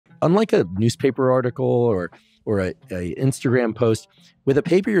unlike a newspaper article or a Instagram post, with a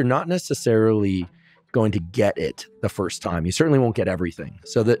paper, you're not necessarily going to get it the first time. You certainly won't get everything.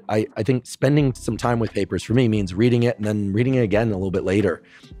 So that I think spending some time with papers for me means reading it and then reading it again a little bit later,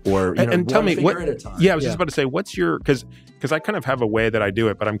 or and tell me what. At a time. Yeah, I was just about to say, what's your because I kind of have a way that I do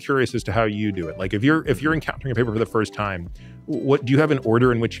it, but I'm curious as to how you do it. Like if you're encountering a paper for the first time, what do you have an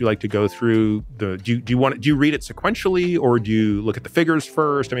order in which you like to go through the? Do you read it sequentially, or do you look at the figures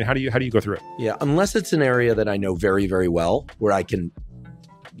first? I mean, how do you go through it? Yeah, unless it's an area that I know very, very well, where I can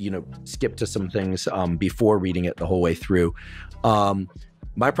skip to some things before reading it the whole way through.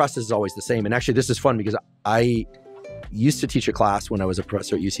 My process is always the same. And actually, this is fun because I used to teach a class when I was a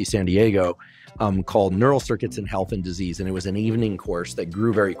professor at UC San Diego called Neural Circuits in Health and Disease. And it was an evening course that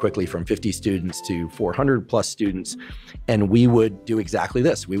grew very quickly from 50 students to 400 plus students. And we would do exactly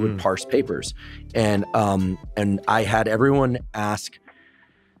this. We would parse papers. And I had everyone ask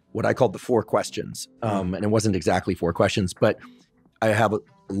what I called the 4 questions. And it wasn't exactly 4 questions, but I have a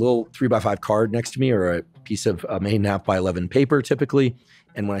little 3x5 card next to me, or a piece of 8.5x11 paper typically.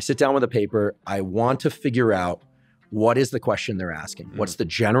 And when I sit down with a paper, I want to figure out what is the question they're asking. What's the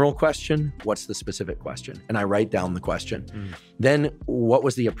general question? What's the specific question? And I write down the question. Then what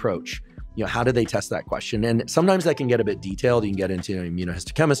was the approach? How did they test that question? And sometimes that can get a bit detailed. You can get into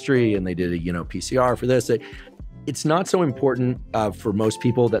immunohistochemistry, and they did a PCR for this. It's not so important for most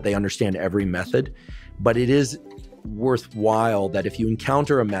people that they understand every method, but it is worthwhile that if you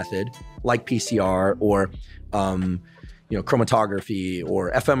encounter a method like PCR or chromatography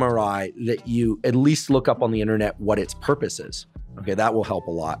or fMRI, that you at least look up on the internet what its purpose is. Okay, that will help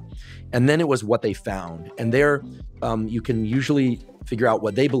a lot. And then it was what they found. And there you can usually figure out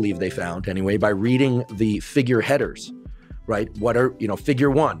what they believe they found anyway by reading the figure headers, right? What are,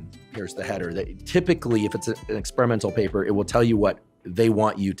 figure 1, here's the header. Typically, if it's an experimental paper, it will tell you what they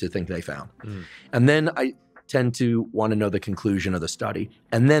want you to think they found. And then I tend to want to know the conclusion of the study.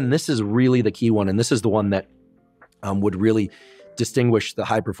 And then this is really the key one, and this is the one that would really distinguish the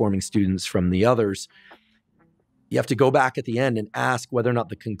high-performing students from the others. You have to go back at the end and ask whether or not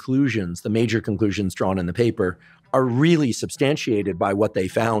the conclusions, the major conclusions drawn in the paper, are really substantiated by what they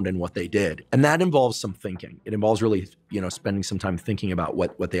found and what they did. And that involves some thinking. It involves really, spending some time thinking about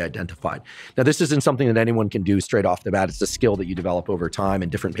what they identified. Now, this isn't something that anyone can do straight off the bat. It's a skill that you develop over time,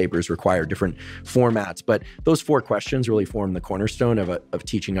 and different papers require different formats. But those 4 questions really form the cornerstone of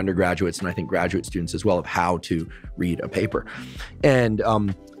teaching undergraduates, and I think graduate students as well, of how to read a paper. And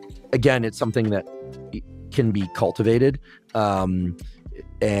again, it's something that can be cultivated,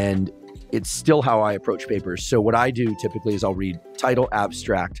 and it's still how I approach papers. So what I do typically is I'll read title,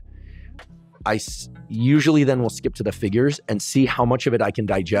 abstract. I usually then will skip to the figures and see how much of it I can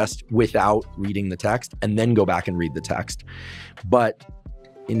digest without reading the text, and then go back and read the text. But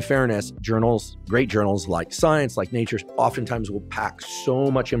in fairness, great journals like Science, like Nature, oftentimes will pack so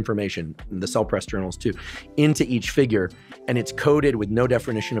much information, the Cell Press journals too, into each figure, and it's coded with no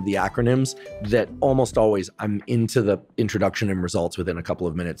definition of the acronyms, that almost always I'm into the introduction and results within a couple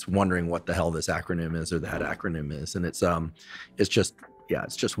of minutes, wondering what the hell this acronym is or that acronym is. And it's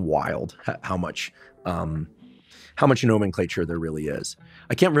just wild how much nomenclature there really is.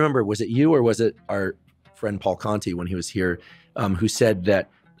 I can't remember, was it you or was it our friend Paul Conti when he was here, who said that,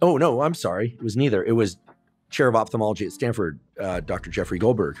 oh no, I'm sorry, it was neither. It was chair of ophthalmology at Stanford, Dr. Jeffrey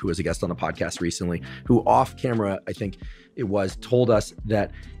Goldberg, who was a guest on the podcast recently, who off camera, I think it was, told us that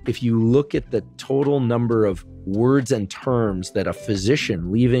if you look at the total number of words and terms that a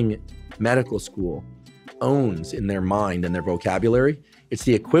physician leaving medical school owns in their mind and their vocabulary, it's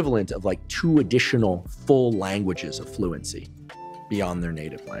the equivalent of like 2 additional full languages of fluency beyond their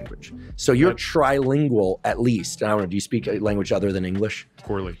native language. So you're trilingual at least. I don't know, do you speak a language other than English?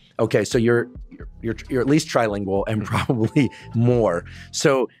 Poorly. Okay, so you're at least trilingual and probably more.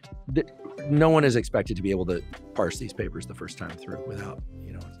 So no one is expected to be able to parse these papers the first time through without,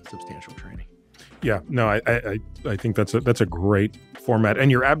 substantial training. Yeah, no, I think that's a great format, and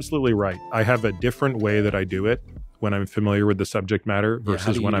you're absolutely right. I have a different way that I do it when I'm familiar with the subject matter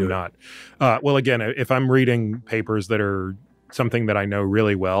versus when I'm not. Well, again, if I'm reading papers that are something that I know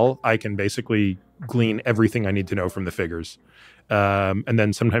really well, I can basically glean everything I need to know from the figures. And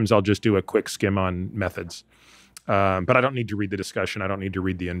then sometimes I'll just do a quick skim on methods. But I don't need to read the discussion. I don't need to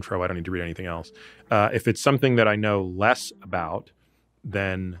read the intro. I don't need to read anything else. If it's something that I know less about,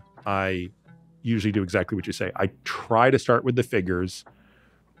 then I usually do exactly what you say. I try to start with the figures.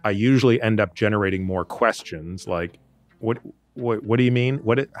 I usually end up generating more questions like, what do you mean?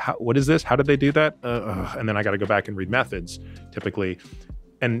 What is this? How did they do that? And then I got to go back and read methods typically.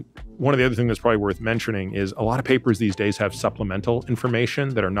 And one of the other things that's probably worth mentioning is a lot of papers these days have supplemental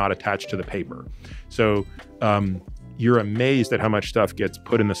information that are not attached to the paper. So you're amazed at how much stuff gets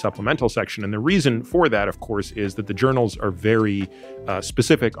put in the supplemental section. And the reason for that, of course, is that the journals are very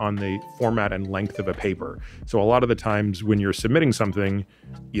specific on the format and length of a paper. So a lot of the times when you're submitting something,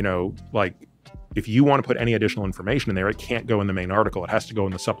 like if you want to put any additional information in there, it can't go in the main article. It has to go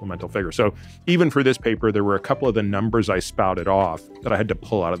in the supplemental figure. So even for this paper, there were a couple of the numbers I spouted off that I had to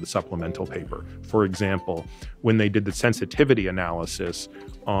pull out of the supplemental paper. For example, when they did the sensitivity analysis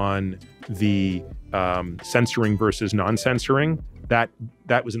on the censoring versus non-censoring, that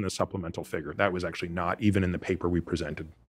was in the supplemental figure. That was actually not even in the paper we presented.